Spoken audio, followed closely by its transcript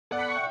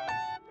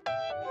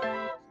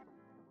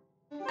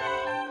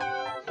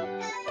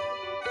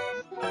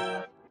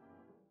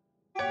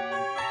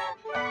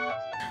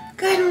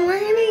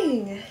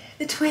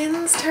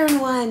twins turn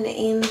 1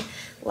 in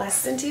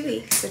less than 2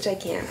 weeks, which I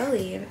can't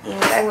believe,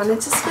 and I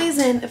wanted to squeeze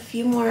in a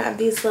few more of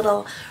these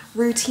little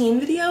routine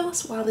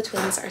videos while the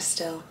twins are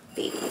still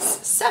babies.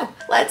 So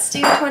let's do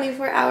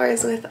 24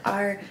 hours with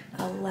our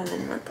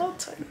 11-month-old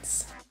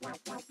twins.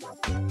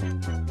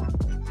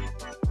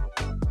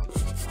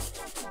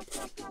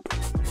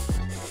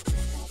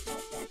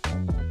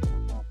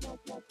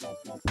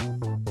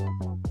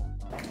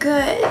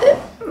 Good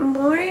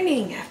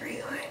morning,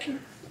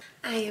 everyone.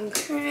 I am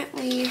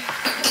currently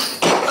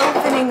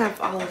opening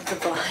up all of the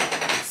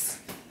blinds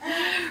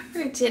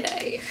for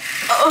today.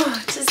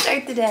 To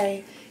start the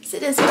day. So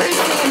it is first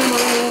thing in the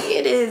morning.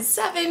 It is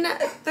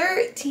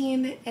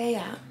 7:13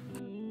 a.m.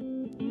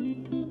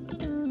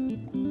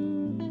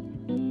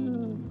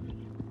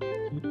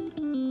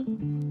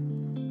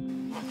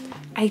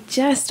 I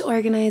just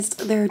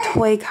organized their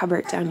toy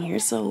cupboard down here.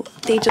 So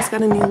they just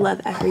got a new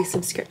Love Every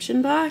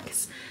subscription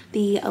box,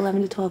 the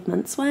 11 to 12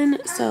 months one.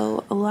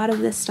 So a lot of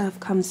this stuff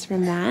comes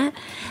from that.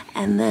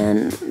 And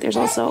then there's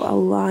also a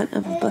lot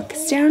of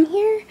books down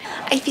here.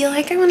 I feel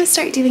like I want to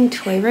start doing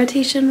toy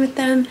rotation with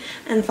them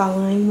and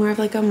following more of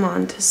like a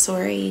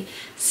Montessori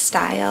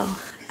style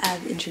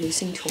of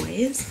introducing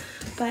toys.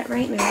 But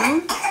right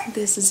now,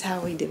 this is how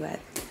we do it.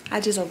 I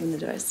just open the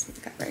doors to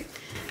the cupboard.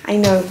 I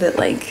know that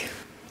like,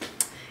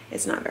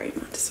 it's not very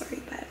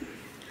Montessori, but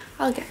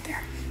I'll get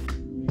there.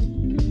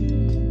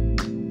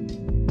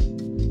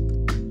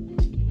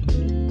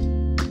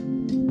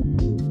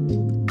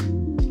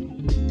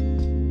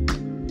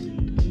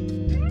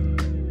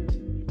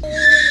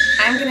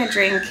 I'm gonna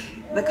drink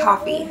the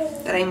coffee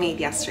that I made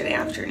yesterday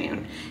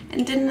afternoon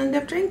and didn't end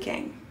up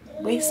drinking.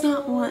 Waste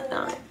not, want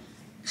not.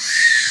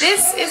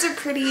 This is a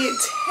pretty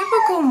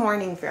typical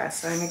morning for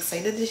us, so I'm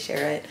excited to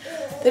share it.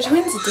 The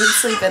twins did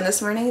sleep in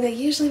this morning. They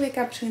usually wake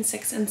up between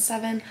 6 and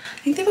 7. I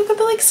think they woke up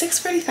at like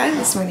 6:45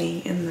 this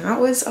morning, and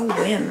that was a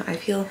win. I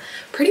feel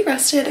pretty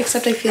rested,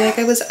 except I feel like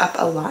I was up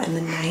a lot in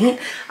the night.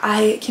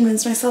 I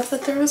convinced myself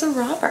that there was a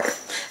robber,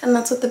 and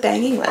that's what the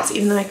banging was.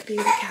 Even though I could be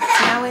the cats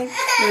meowing,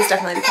 it was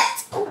definitely the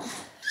cats. Oh,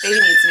 baby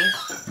needs me.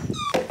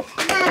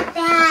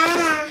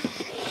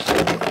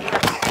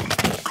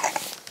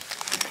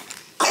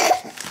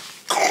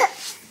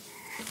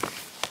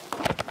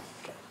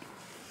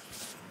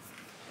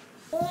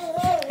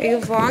 Are you a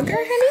vlogger,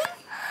 honey?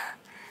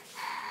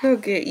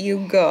 Look at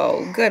you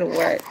go. Good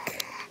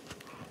work.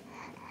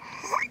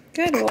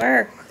 Good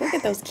work. Look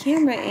at those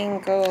camera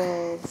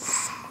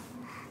angles.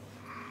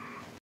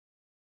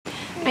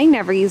 I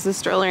never use the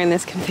stroller in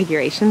this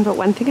configuration, but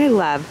one thing I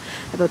love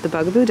about the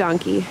Bugaboo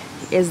Donkey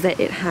is that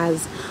it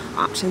has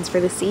options for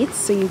the seats,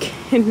 so you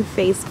can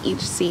face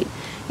each seat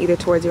either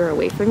towards you or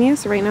away from you.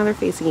 So right now they're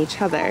facing each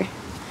other,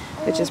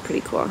 which is pretty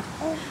cool.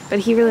 But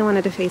he really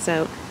wanted to face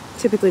out.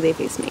 Typically they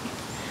face me.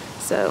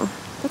 So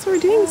that's what we're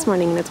doing this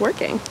morning, and it's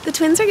working. The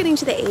twins are getting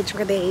to the age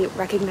where they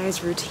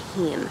recognize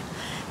routine,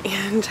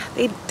 and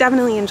they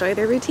definitely enjoy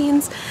their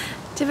routines.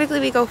 Typically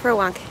we go for a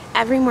walk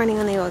every morning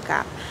when they wake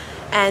up,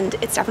 and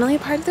it's definitely a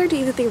part of their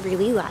day that they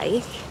really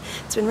like.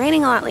 It's been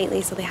raining a lot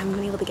lately, so they haven't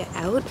been able to get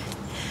out,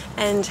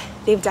 and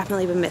they've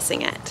definitely been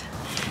missing it.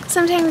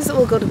 Sometimes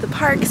we'll go to the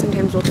park,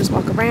 sometimes we'll just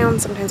walk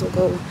around, sometimes we'll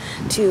go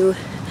to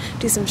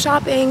do some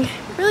shopping.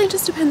 It really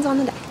just depends on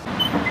the day.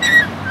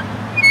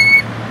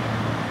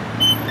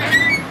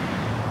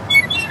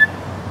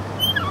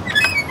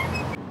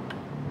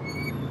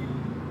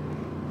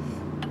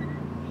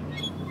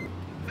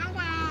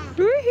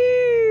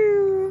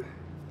 Woohoo!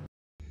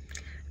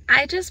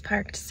 I just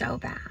parked so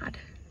bad.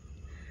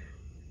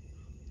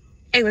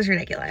 It was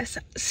ridiculous.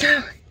 So,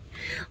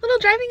 little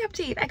driving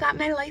update. I got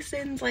my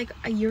license like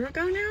a year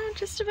ago now,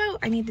 just about.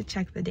 I need to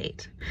check the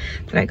date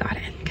that I got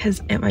it,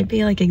 because it might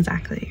be like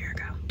exactly a year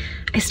ago.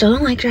 I still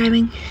don't like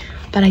driving,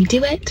 but I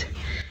do it.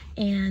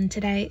 And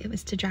today it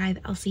was to drive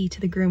Elsie to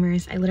the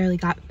groomers. I literally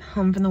got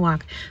home from the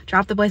walk,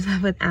 dropped the boys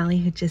off with Allie,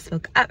 who just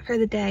woke up for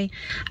the day.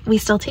 We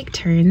still take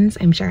turns.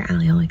 I'm sure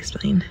Allie will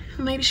explain.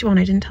 Maybe she won't.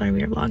 I didn't tell her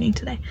we were vlogging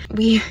today.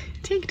 We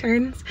take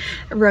turns,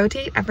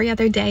 rotate every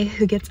other day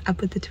who gets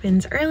up with the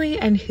twins early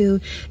and who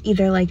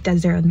either like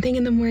does their own thing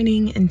in the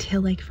morning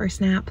until like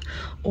first nap,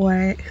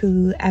 or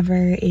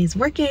whoever is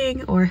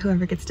working or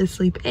whoever gets to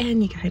sleep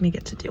in. You kind of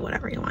get to do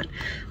whatever you want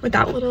with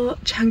that little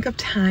chunk of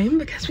time,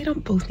 because we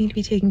don't both need to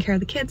be taking care of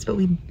the kids, but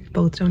we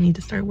both don't need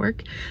to start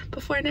work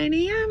before 9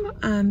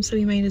 a.m. So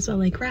we might as well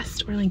like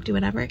rest or like do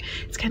whatever.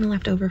 It's kind of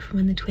left over from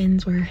when the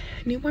twins were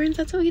newborns.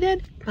 That's what we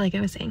did. But like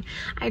I was saying,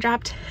 I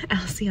dropped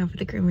Elsie off at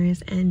the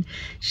groomers, and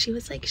she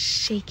was like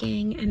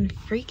shaking and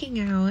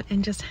freaking out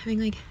and just having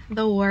like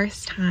the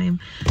worst time.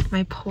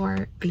 My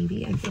poor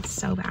baby. I feel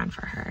so bad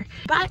for her.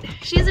 But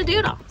she's a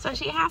doodle, so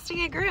she has to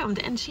get groomed,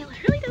 and she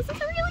literally doesn't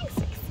really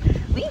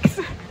 6 weeks.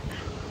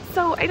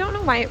 So I don't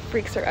know why it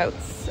freaks her out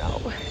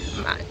so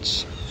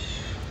much.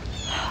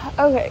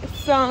 Okay,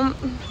 so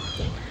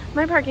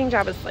my parking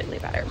job is slightly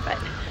better, but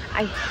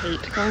I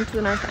hate going to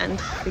the north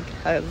end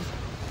because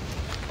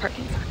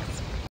parking sucks.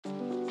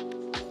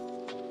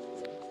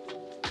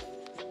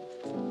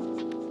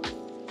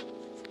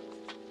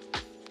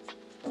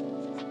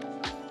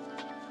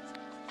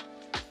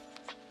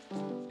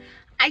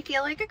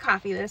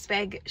 coffee this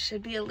big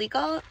should be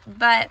illegal,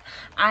 but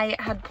I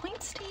had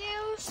points to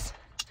use,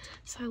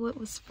 so it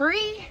was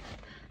free.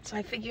 So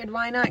I figured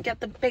why not get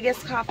the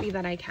biggest coffee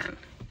that I can.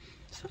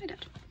 So I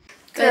did.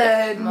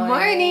 Good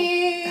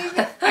morning.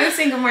 I was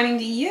saying good morning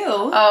to you.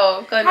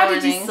 Oh, good morning.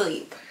 How did you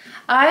sleep?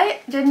 I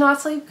did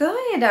not sleep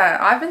good.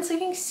 I've been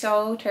sleeping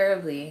so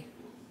terribly,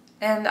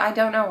 and I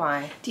don't know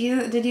why.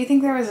 Did you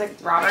think there was a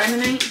robber in the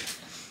night?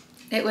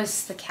 It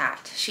was the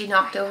cat. She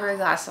knocked over a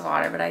glass of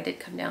water, but I did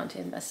come down to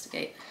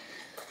investigate.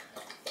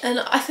 And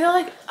I feel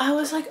like I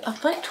was like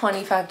up like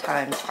 25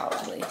 times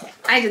probably.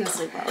 I didn't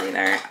sleep well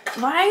either.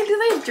 Why do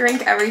they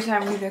drink every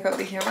time we pick up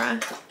the camera?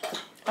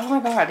 Oh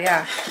my god,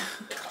 yeah.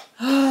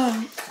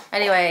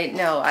 Anyway,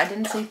 no, I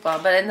didn't sleep well,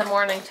 but in the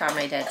morning time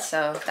I did,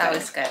 so that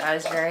was good. I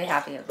was very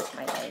happy it was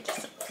my day.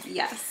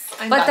 Yes.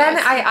 But then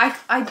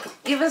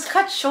it was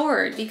cut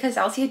short because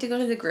Elsie had to go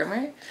to the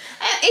groomer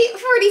at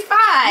 8:45.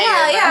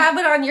 Yeah,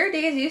 but on your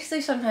days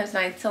usually sometimes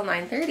 9 till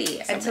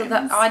 9:30, and so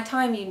the odd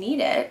time you need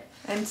it.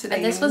 And today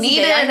and this was the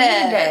day I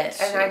needed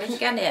it, and I didn't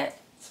get it.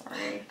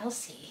 Sorry,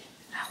 Elsie.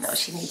 No,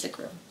 she needs a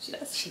groom. She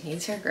does. She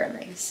needs her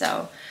grooming.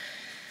 So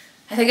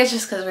I think it's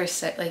just because we're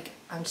sick. Like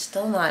I'm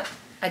still not.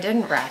 I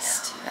didn't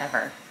rest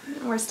ever.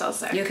 We're still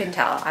sick. You can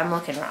tell. I'm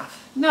looking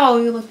rough. No,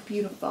 you look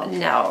beautiful.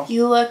 No.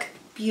 You look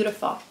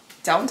beautiful.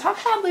 Don't talk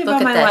badly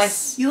about my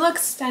life. You look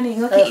stunning.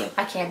 Look at you.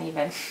 I can't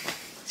even.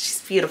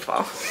 She's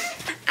beautiful.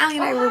 Allie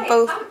and I were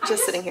both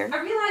just sitting here. I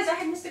realized I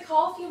had missed a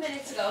call a few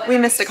minutes ago. We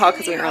missed a call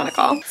because we were on a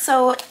call.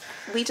 So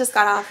we just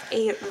got off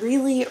a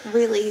really,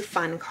 really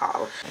fun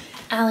call.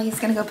 Allie's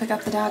gonna go pick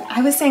up the dog.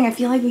 I was saying I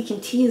feel like we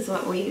can tease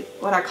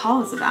what our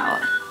call is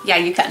about. Yeah,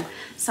 you can.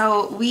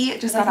 So we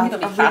just got off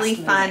a really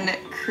fun,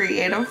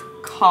 creative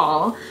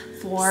call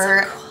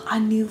for a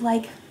new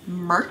like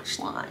merch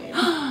line.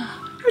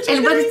 But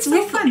it's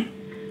so fun.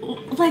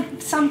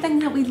 Like something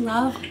that we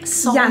love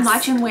so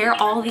much and wear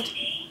all the time.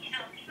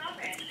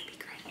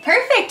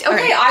 Perfect. Okay,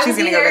 right, I will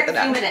be there in in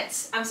a few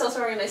minutes. I'm so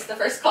sorry I missed the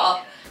first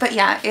call. But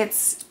yeah,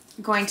 it's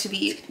going to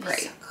be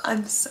great. So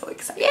I'm so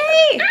excited.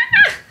 Yay!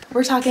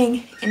 We're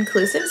talking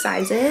inclusive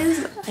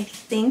sizes. I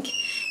think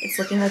it's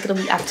looking like it'll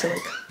be up to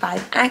like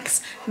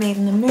 5X, made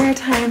in the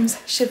Maritimes,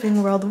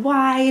 shipping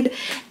worldwide.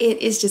 It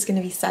is just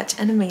gonna be such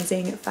an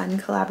amazing, fun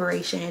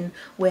collaboration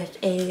with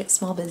a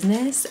small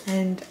business,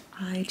 and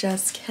I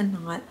just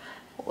cannot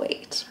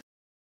wait.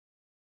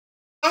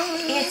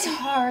 It's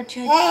hard to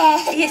drink.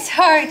 It's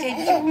hard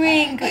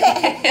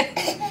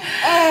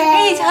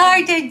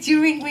to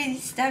drink with a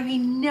stubby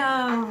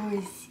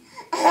nose.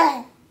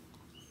 I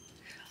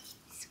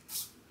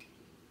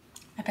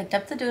picked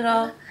up the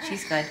doodle.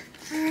 She's good.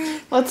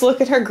 Let's look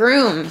at her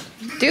groom.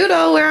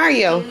 Doodle, where are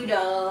you?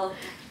 Doodle.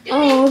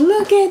 Oh,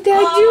 look at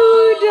that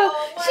doodle.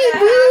 She's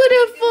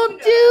beautiful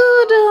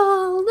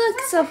doodle. Look,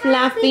 so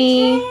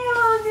fluffy.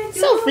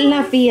 So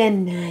fluffy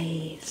and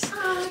nice.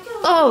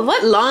 Oh,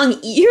 what long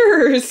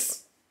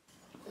ears.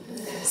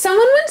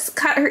 Someone once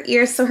cut her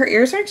ears, so her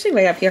ears are actually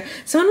way up here.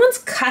 Someone once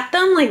cut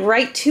them like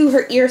right to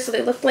her ears so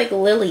they looked like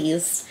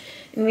lilies.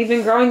 And we've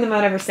been growing them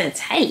out ever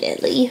since. Hi,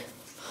 Lily.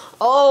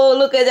 Oh,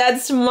 look at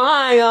that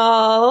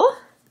smile.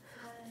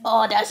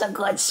 Oh, that's a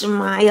good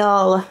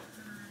smile.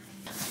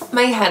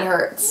 My head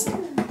hurts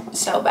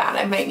so bad.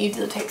 I might need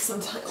to take some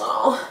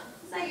Tylenol.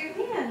 Is that your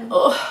hand?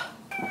 Oh.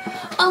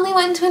 Only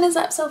one twin is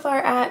up so far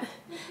at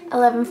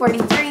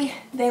 11:43.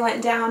 They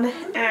went down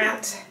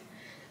at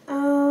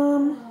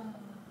 10.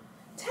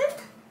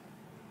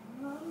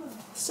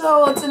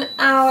 So it's an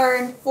hour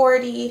and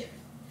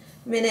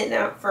 40-minute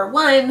nap for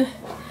one,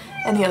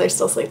 and the other's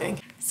still sleeping.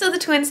 So the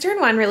twins turn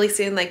one really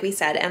soon, like we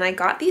said, and I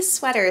got these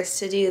sweaters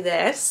to do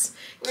this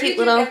cute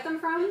little get them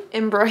from?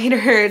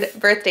 Embroidered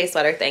birthday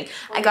sweater thing.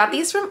 I got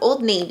these from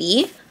Old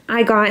Navy.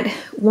 I got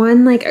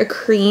one like a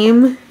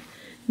cream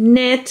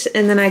knit,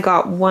 and then I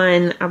got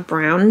one a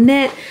brown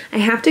knit. I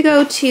have to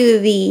go to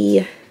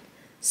the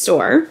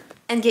store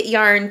and get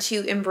yarn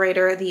to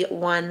embroider the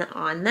one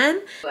on them.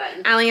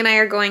 Allie and I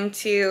are going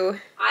to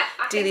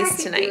do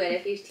these tonight. Do it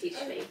if you teach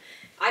me.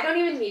 I don't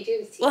even need you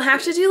to teach me. We'll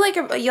have to do like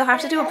you'll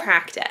have to do a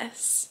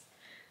practice.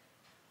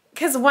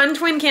 Because one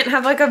twin can't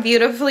have like a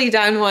beautifully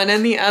done one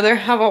and the other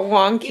have a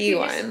wonky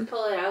one. Just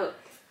pull it out.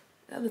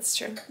 Oh, that's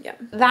true. Yeah.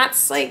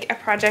 That's like a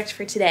project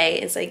for today,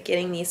 is like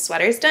getting these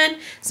sweaters done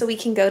so we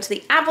can go to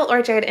the apple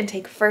orchard and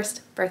take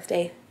first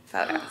birthday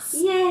photos.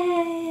 Yay!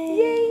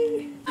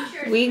 Yay!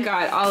 We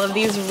got all of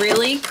these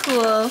really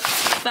cool,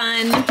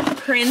 fun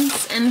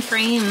prints and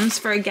frames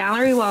for a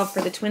gallery wall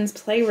for the twins'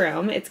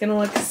 playroom. It's gonna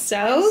look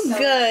so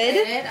good.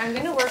 Excited. I'm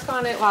gonna work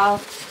on it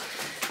while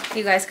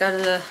you guys go to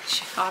the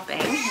shopping.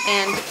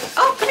 And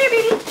oh, come here,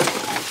 baby.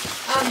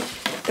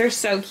 They're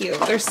so cute.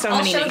 There's so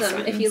many I'll show nice them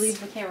ones. if you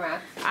leave the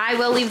camera. I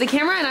will leave the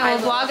camera and I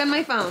will vlog on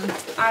my phone.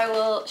 I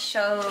will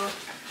show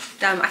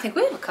them. I think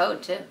we have a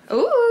code too.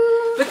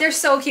 Ooh. But they're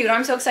so cute.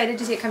 I'm so excited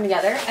to see it come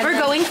together. And we're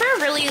going for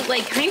a really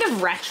like kind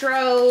of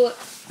retro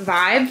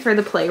vibe for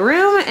the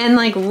playroom, and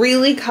like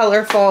really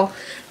colorful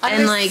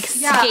and like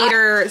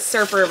skater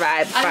surfer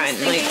vibe fun. I was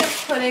thinking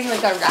of putting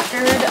like a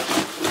record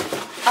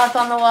up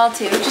on the wall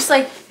too. Just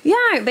like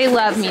Yeah, they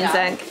love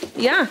music.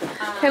 Yeah,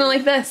 kind of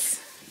like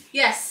this.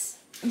 Yes.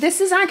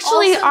 This is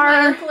actually also, our...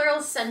 my Uncle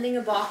Earl's sending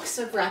a box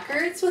of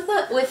records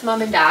with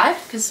Mom and Dad,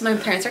 because my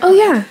parents are coming.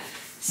 Oh, yeah.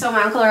 So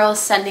my Uncle Earl's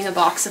sending a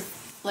box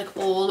of like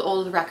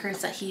old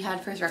records that he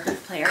had for his record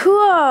player. Cool.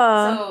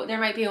 So there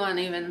might be one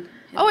even.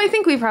 Oh, I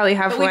think we probably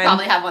have one. We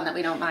probably have one that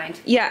we don't mind.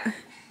 Yeah.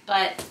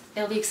 But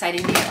it'll be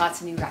exciting to get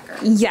lots of new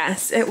records.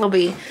 Yes, it will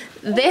be.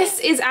 This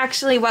is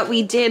actually what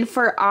we did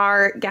for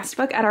our guest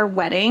book at our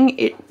wedding.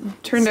 It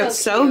turned out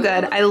so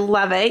good. I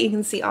love it. You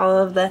can see all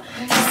of the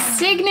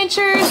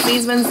signatures.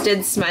 These ones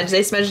did smudge.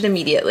 They smudged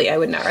immediately. I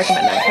would not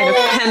recommend that kind of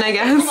pen, I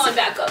guess. Come on,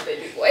 back up,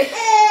 baby boy.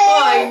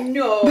 I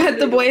know. But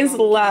the boys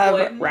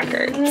love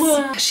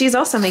records. She's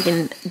also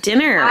making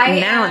dinner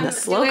now in the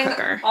slow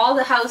cooker. All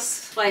the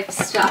housewife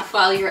stuff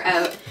while you're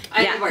out.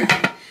 I'm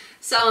working.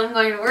 So I'm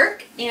going to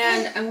work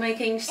and I'm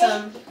making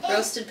some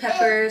roasted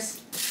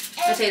peppers,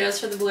 potatoes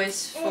for the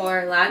boys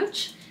for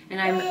lunch. And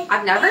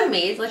I've never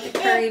made like a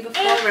curry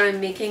before, but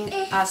I'm making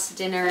us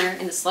dinner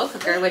in the slow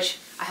cooker, which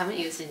I haven't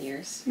used in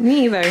years.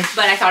 Me either.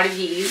 But I thought it'd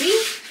be easy.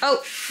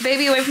 Oh,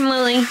 baby away from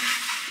Lily.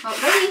 Oh,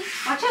 baby,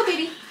 watch out,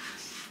 baby.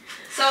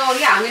 So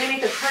yeah, I'm gonna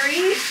make the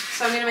curry.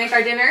 So I'm gonna make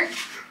our dinner.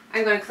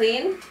 I'm gonna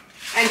clean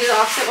and do the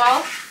opposite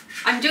wall.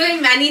 I'm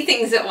doing many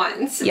things at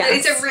once.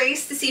 Yes. It's a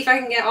race to see if I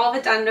can get all of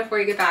it done before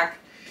you get back.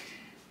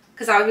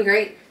 Because that would be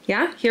great.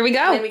 Yeah, here we go.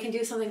 And then we can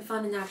do something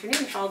fun in the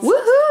afternoon called...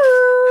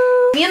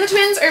 Woohoo! Me and the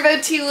twins are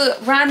about to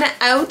run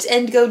out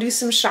and go do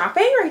some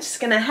shopping. We're just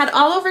gonna head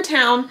all over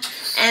town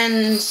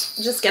and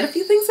just get a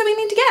few things that we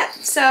need to get.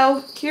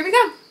 So here we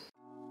go.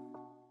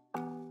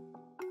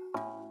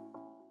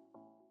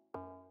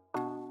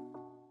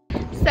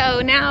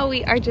 So now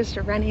we are just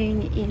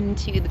running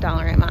into the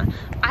Dollarama.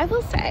 I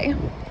will say,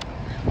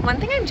 one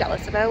thing I'm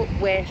jealous about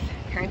with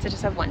parents that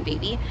just have one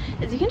baby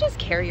is you can just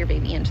carry your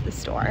baby into the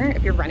store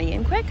if you're running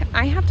in quick.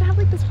 I have to have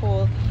like this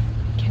whole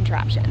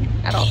contraption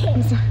at all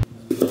times.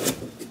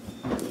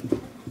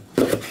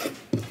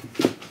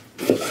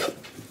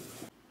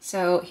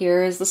 So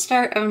here is the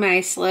start of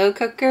my slow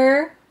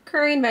cooker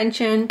curry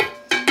invention.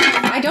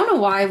 I don't know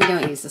why we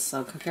don't use the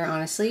slow cooker,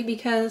 honestly,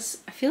 because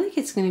I feel like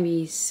it's going to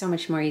be so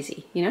much more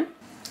easy, you know?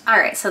 All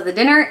right, so the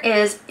dinner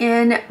is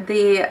in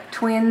the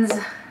twins'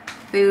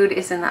 food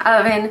is in the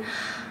oven.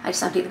 I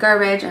just emptied the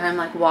garbage and I'm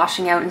like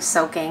washing out and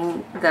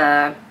soaking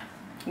the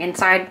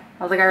inside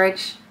of the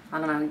garbage. I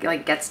don't know,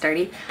 like gets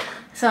dirty.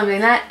 So I'm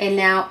doing that, and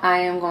now I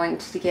am going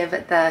to give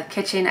the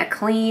kitchen a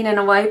clean and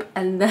a wipe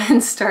and then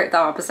start the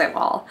opposite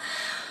wall.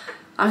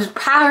 I'm just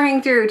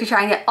powering through to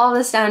try and get all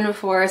this done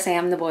before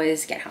Sam and the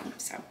boys get home.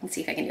 So let's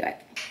see if I can do it.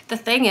 The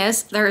thing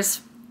is,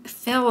 there's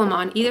film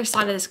on either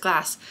side of this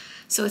glass.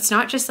 So it's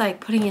not just like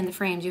putting in the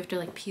frames, you have to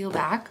like peel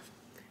back,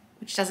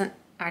 which doesn't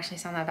actually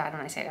sound that bad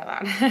when I say it out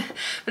loud.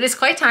 But it's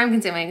quite time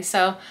consuming.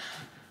 So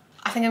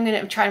I think I'm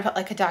gonna try to put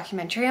like a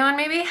documentary on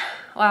maybe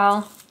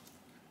while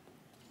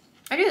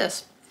I do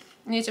this.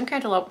 I need some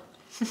cantaloupe.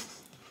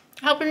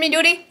 Helping me,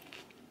 duty?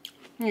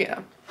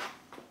 Yeah.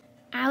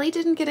 Allie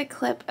didn't get a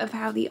clip of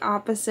how the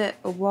opposite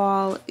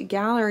wall,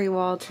 gallery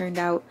wall turned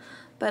out,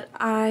 but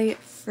I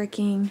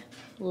freaking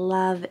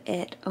love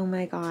it. Oh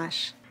my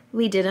gosh.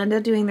 We did end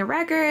up doing the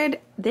record.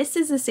 This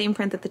is the same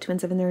print that the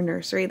twins have in their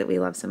nursery that we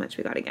love so much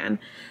we got again.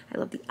 I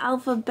love the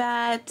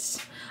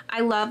alphabet. I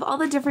love all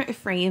the different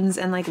frames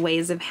and like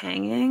ways of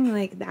hanging,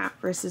 like that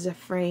versus a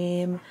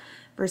frame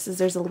versus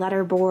there's a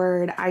letter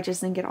board. I just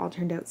think it all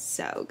turned out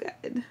so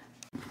good.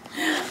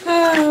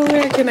 Oh,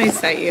 where can I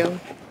set you?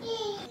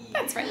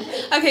 That's right.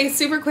 Okay,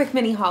 super quick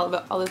mini haul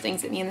about all the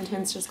things that me and the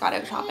twins just got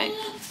out shopping.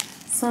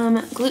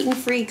 Some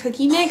gluten-free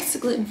cookie mix,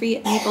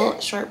 gluten-free maple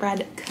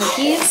shortbread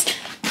cookies.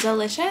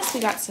 Delicious. We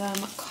got some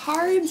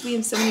cards. We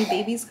have so many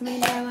babies coming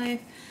into our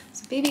life.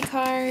 So baby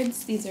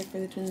cards. These are for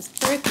the twins'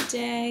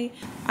 birthday.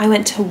 I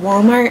went to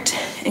Walmart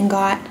and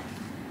got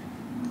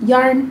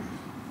yarn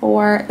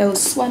for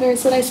those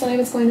sweaters that I said I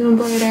was going to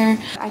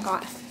embroider. I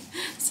got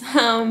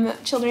some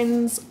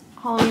children's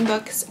Halloween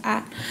books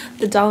at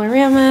the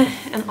Dollarama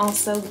and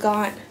also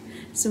got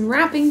some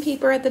wrapping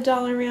paper at the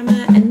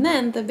Dollarama, and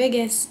then the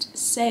biggest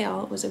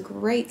sale was a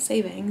great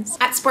savings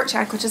at Sport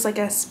Chek, which is like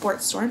a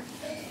sports store.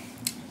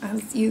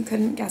 As you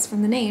couldn't guess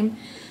from the name,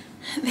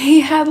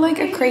 they had like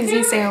a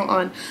crazy sale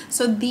on.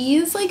 So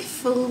these like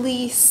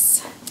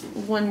fleece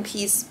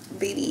one-piece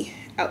baby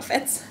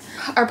outfits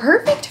are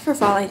perfect for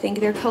fall, I think.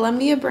 They're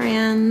Columbia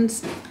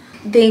brands.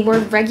 They were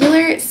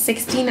regular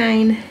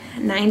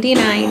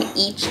 $69.99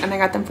 each, and I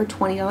got them for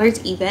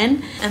 $20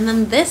 even. And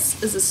then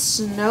this is a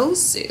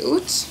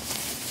snowsuit.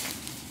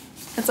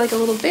 It's like a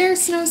little bear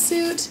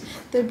snowsuit.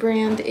 The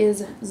brand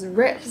is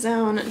Zip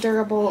Zone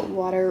Durable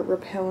Water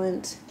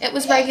Repellent. It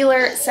was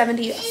regular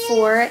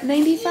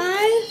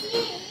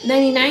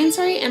 $74.99,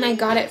 sorry, and I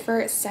got it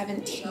for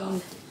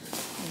 $17.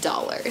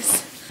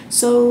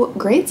 So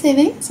great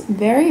savings.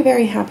 Very,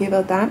 very happy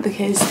about that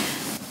because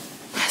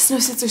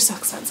snowsuits are so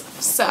expensive.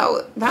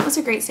 So that was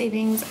a great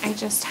savings. I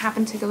just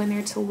happened to go in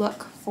there to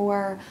look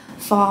for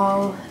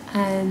fall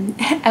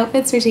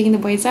outfits for taking the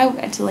boys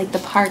out to like the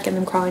park and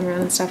them crawling around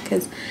and stuff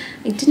because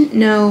I didn't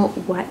know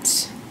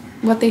what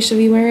what they should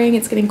be wearing.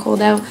 It's getting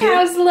cold out.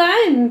 How's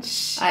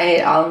lunch? I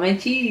ate all of my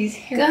cheese.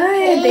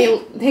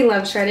 Good. They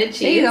love shredded cheese.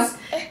 There you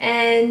go.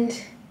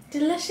 And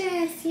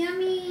delicious,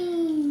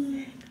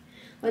 yummy.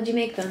 What'd you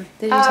make them?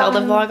 Did you tell the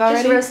vlog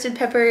already? Just roasted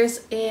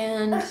peppers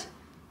and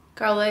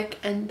garlic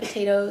and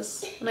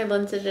potatoes. And I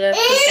blended it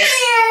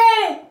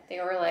up. They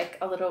were like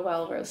a little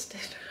well roasted.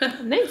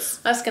 Nice.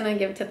 I was gonna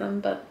give it to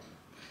them, but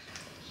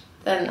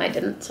then I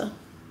didn't, so.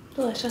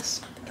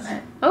 Delicious.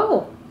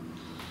 Oh,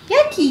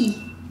 yucky.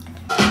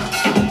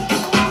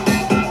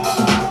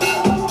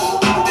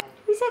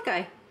 Who's that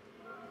guy?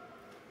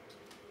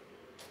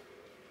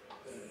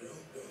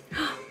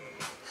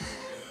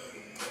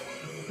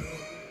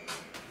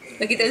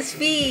 Look at those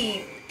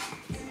feet.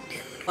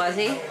 Was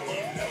he? To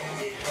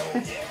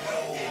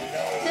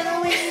the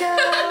window,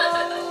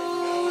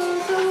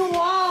 to the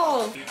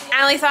wall.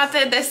 Allie thought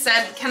that this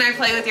said, "Can I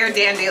play with your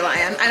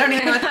dandelion?" I don't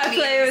even know what that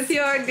means. Play with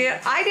your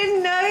I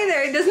didn't know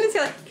either. It doesn't say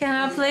like, "Can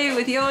I play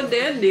with your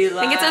dandelion?"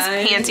 I think it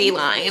says panty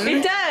line.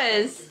 It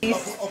does.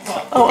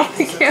 Oh, on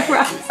the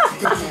camera.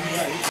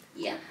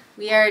 Yeah.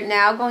 We are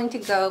now going to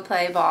go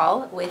play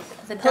ball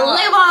with the dogs.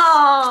 Play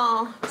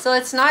ball. So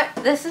it's not,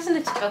 this isn't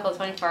a typical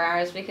 24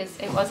 hours because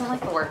it wasn't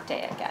like a work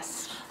day, I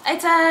guess.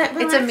 It's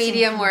It's a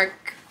medium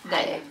work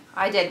day.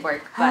 I did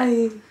work, but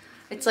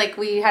it's like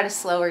we had a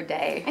slower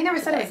day. I never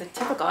said it was a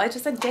typical. I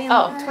just said day and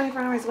Oh. 24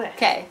 hours away.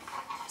 Okay.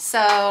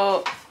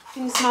 So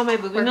Can you smell my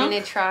booby we're milk?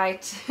 gonna try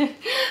to,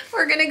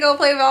 we're gonna go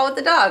play ball with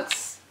the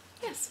dogs.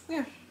 Yes, we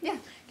are. Yeah.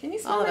 Can you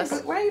smell All of my us.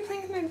 boobs? Why are you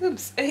playing with my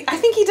boobs? I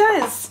think he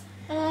does.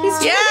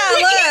 He's Yeah,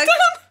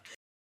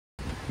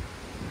 look.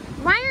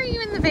 Why are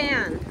you in the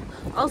van?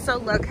 Also,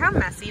 look how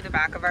messy the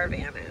back of our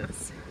van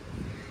is.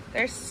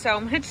 There's so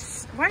much.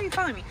 Why are you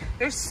following me?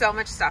 There's so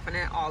much stuff in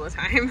it all the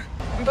time.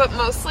 But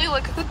mostly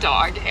look at the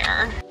dog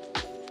hair.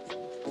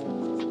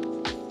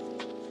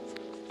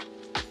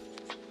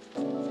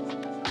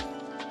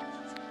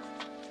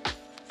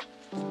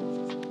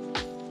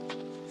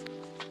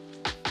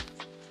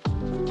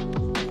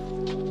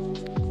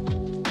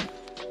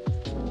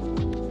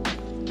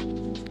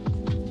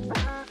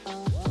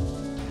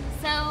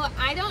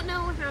 I don't know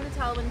how to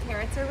tell when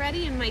carrots are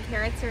ready, and my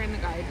carrots are in the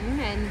garden,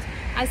 and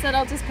I said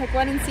I'll just pick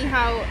one and see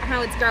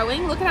how it's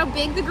growing. Look at how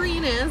big the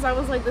green is. I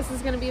was like, this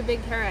is gonna be a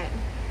big carrot.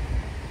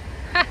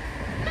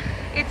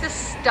 It's a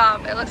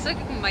stump. It looks like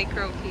a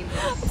micro penis.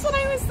 That's what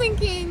I was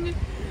thinking.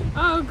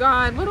 Oh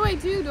God, what do I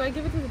do? Do I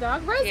give it to the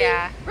dog? Rosie,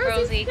 Yeah,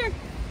 Rosie. Here.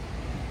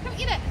 Come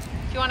eat it.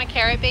 Do you want a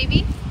carrot,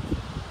 baby?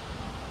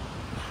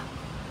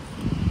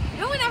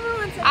 No one ever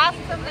wants it. Ask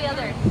some of the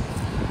others.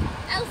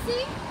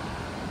 Elsie?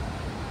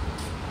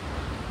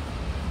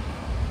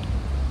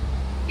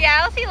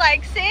 Yeah, Elsie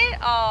likes it.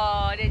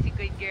 Oh, that's a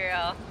good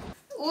girl.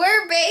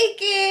 We're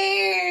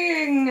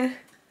baking.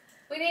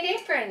 We need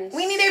aprons.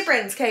 We need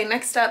aprons. Okay,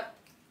 next up,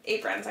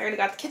 aprons. I already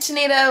got the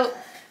KitchenAid out,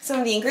 some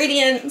of the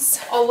ingredients.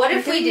 Oh, what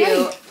if we do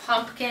Ready.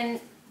 pumpkin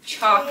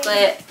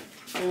chocolate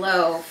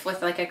loaf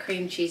with like a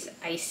cream cheese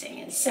icing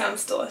inside?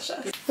 Sounds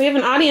delicious. We have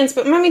an audience,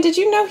 but Mommy, did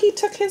you know he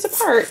took his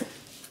apart?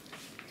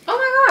 Oh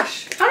my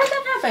gosh, how did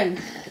that happen?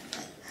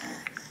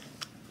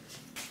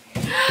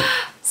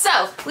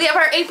 So, we have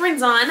our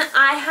aprons on.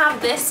 I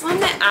have this one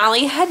that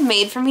Allie had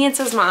made for me. It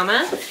says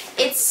Mama.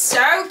 It's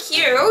so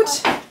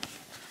cute.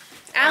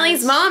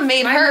 Allie's mom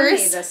made My mom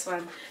hers. made this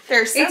one.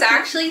 They're so It's cute.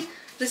 actually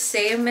the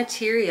same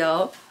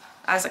material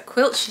as a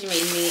quilt she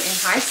made me in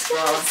high school.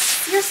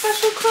 Yes, your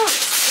special quilt.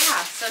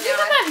 Yeah, so Do you now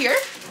have that here?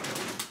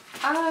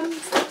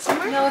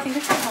 somewhere? No, I think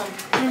it's at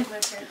home. With my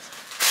parents.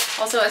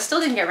 Also, I still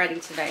didn't get ready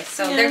today,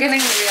 so Yeah. they're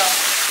getting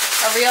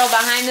A real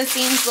behind the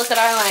scenes look at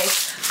our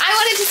life. I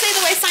wanted to say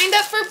that I signed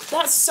up for,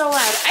 that's so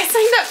loud. I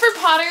signed up for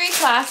pottery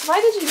class. Why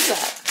did you do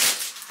that?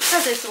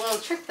 because it's a little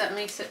trick that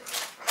makes it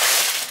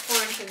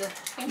pour into the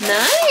finger.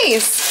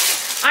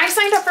 Nice. I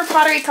signed up for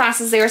pottery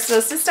classes. They were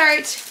supposed to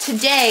start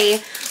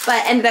today,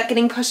 but ended up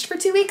getting pushed for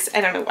 2 weeks. I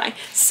don't know why.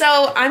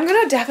 So I'm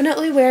gonna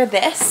definitely wear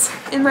this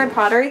in my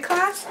pottery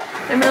class.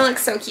 I'm gonna look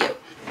so cute.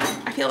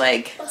 I feel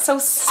like so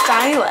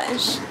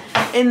stylish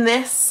in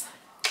this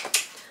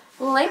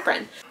little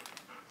apron.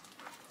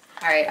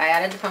 All right, I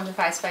added the pumpkin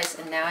pie spice,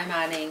 and now I'm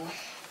adding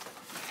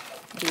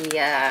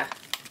the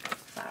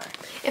flour.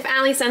 If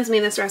Allie sends me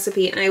this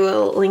recipe, I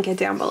will link it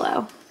down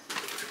below.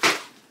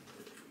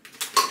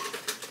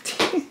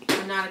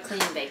 I'm not a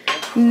clean baker,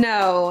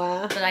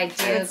 No. but I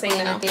do would say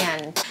clean no. at the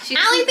end.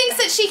 Allie thinks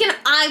that she can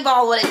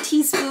eyeball what a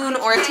teaspoon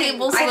or a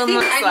tablespoon I think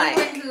looks like.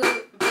 anyone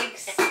who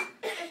bakes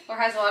or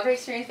has a lot of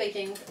experience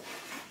baking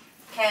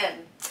can.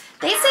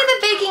 They say that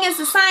baking is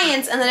a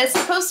science and that it's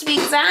supposed to be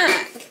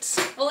exact.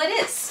 Well, it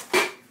is.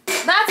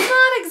 That's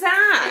not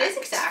exact. It is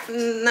exact.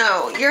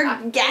 No, your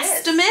It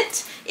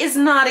guesstimate is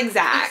not If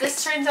exact.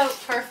 this turns out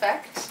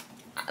perfect,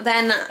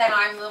 Then then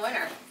I'm the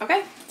winner.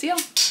 okay, deal.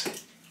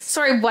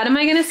 Sorry, what am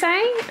I gonna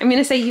say? I'm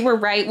gonna say you were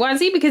right,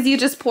 Wazzy, because you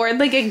just poured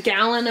like a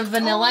gallon of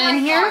vanilla Oh my in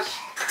here. gosh.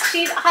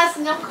 She has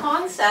no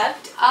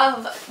concept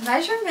of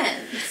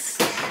measurements.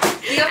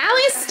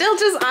 Allie's still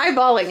just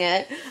eyeballing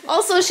it.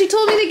 Also, she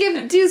told me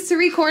to do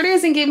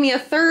 3/4 and gave me a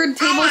third of a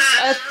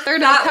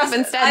cup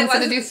instead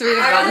of do 3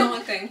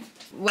 of them.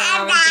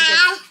 Wow,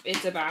 I think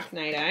it's a bath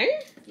night, eh?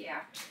 Yeah.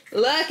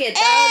 Look at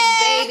those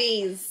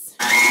babies.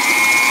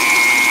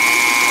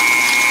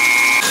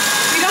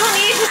 You don't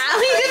need to.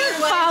 Allie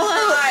didn't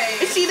follow.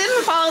 She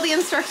didn't follow the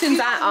instructions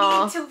at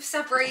all. You need to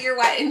separate your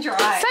wet and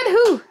dry. Said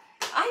who?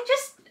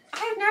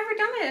 I've never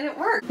done it and it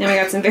worked. Then we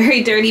got some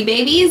very dirty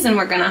babies and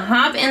we're gonna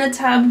hop in the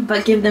tub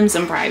but give them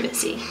some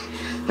privacy.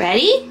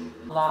 Ready?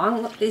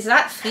 Long, is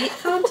that feet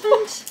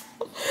content?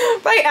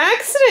 By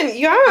accident,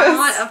 yes. I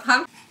want a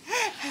pumpkin.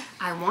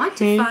 I want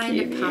to find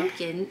a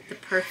pumpkin the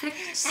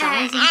perfect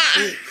size and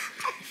shape.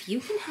 If you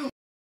can help.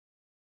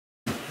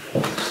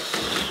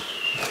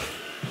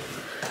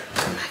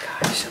 Oh my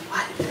gosh,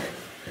 what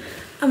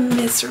a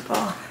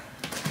miserable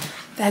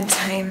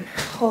bedtime.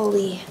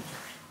 Holy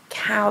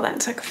cow, that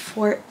took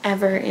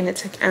forever, and it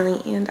took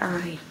Allie and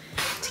I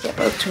to get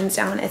both twins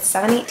down. It's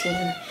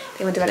 7:18.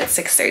 They went to bed at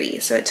 6:30,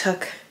 so it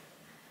took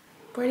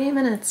 48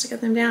 minutes to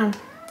get them down.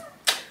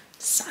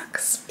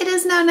 Sucks. It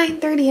is now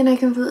 9:30 and I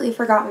completely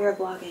forgot we were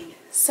vlogging.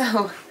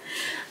 So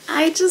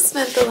I just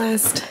spent the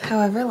last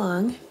however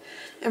long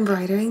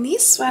embroidering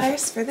these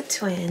sweaters for the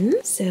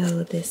twins.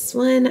 So this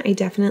one, I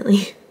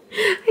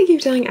keep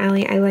telling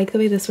Allie I like the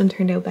way this one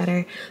turned out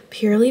better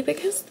purely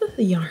because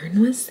the yarn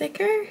was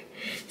thicker.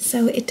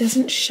 So it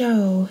doesn't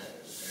show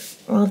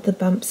all of the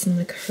bumps and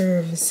the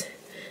curves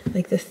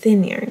like the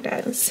thin yarn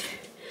does.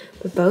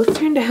 But both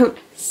turned out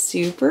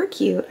super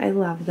cute. I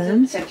love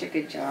them. Such a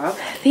good job.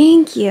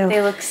 Thank you.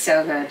 They look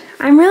so good.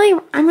 I'm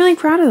really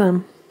proud of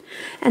them.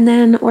 And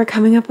then we're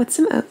coming up with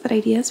some outfit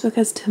ideas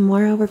because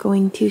tomorrow we're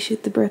going to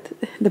shoot the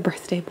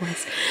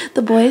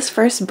boys'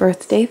 first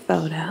birthday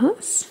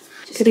photos.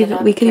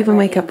 We could even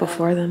wake up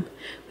before them.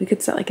 We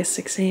could set like a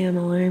 6 a.m.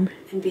 alarm.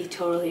 And be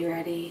totally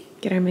ready.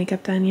 Get our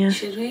makeup done, yeah.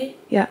 Should we?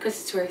 Yeah.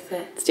 Because it's worth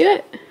it. Let's do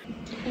it.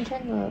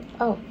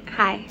 Oh,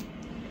 Hi.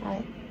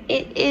 hi.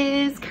 It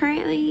is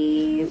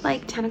currently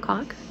like 10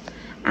 o'clock.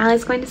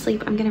 Allie's going to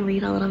sleep. I'm going to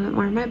read a little bit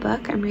more of my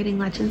book. I'm reading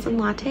Legends and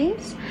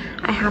Lattes.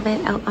 I have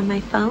it out on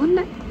my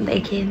phone,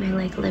 aka my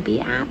like Libby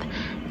app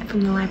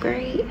from the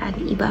library,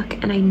 an ebook,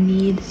 and I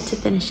need to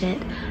finish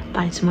it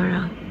by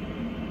tomorrow.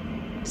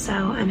 So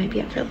I might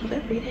be up for a little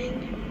bit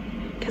reading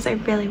because I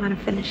really want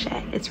to finish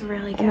it. It's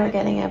really good. And we're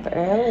getting up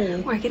early.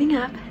 We're getting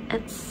up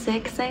at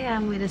 6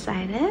 a.m. we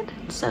decided,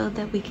 so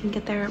that we can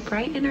get there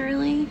bright and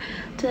early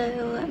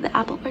to the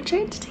apple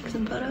orchard to take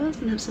some photos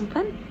and have some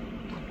fun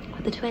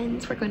with the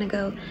twins. We're going to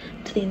go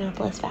to the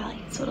Annapolis Valley,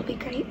 so it'll be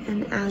great.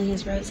 And Allie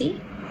is Rosie.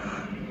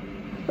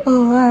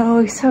 Oh, I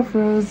always have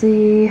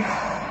Rosie.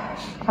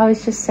 I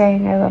was just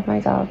saying I love my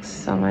dogs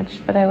so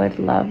much, but I would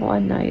love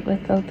one night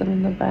without them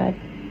in the bed.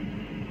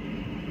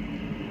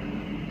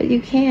 But you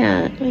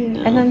can't. I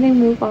know. And then they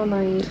move all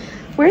night.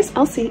 Where's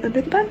Elsie?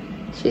 Under the bed?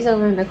 She's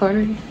over in the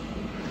corner.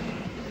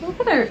 Look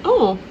at her.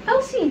 Oh,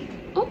 Elsie!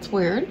 oh, that's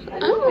weird. I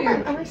don't know.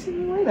 I've never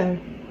seen her either.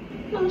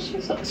 No, she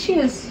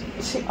is.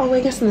 Oh,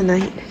 I guess in the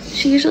night.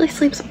 She usually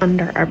sleeps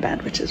under our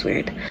bed, which is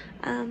weird.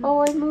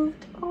 Oh, I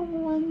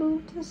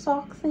moved the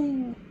sock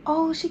thing.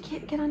 Oh, she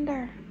can't get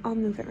under. I'll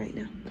move it right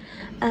now.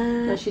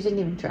 No, she didn't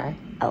even try.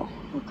 Oh,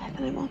 okay,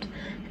 then I won't.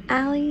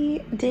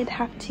 Allie did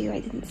have to, I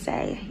didn't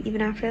say,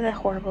 even after the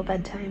horrible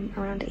bedtime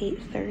around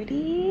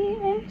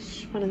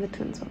 8:30-ish, one of the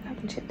twins woke up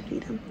and she had to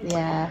feed him.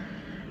 Yeah.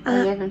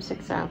 I gave him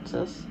 6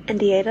 ounces. And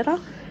he ate it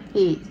all?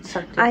 He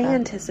sucked it I back.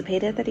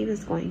 anticipated that he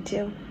was going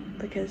to,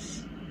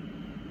 because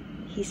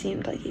he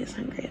seemed like he was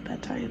hungry at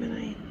bedtime and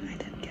I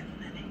didn't give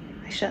him any.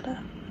 I should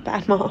have.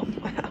 Bad mom,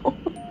 wow.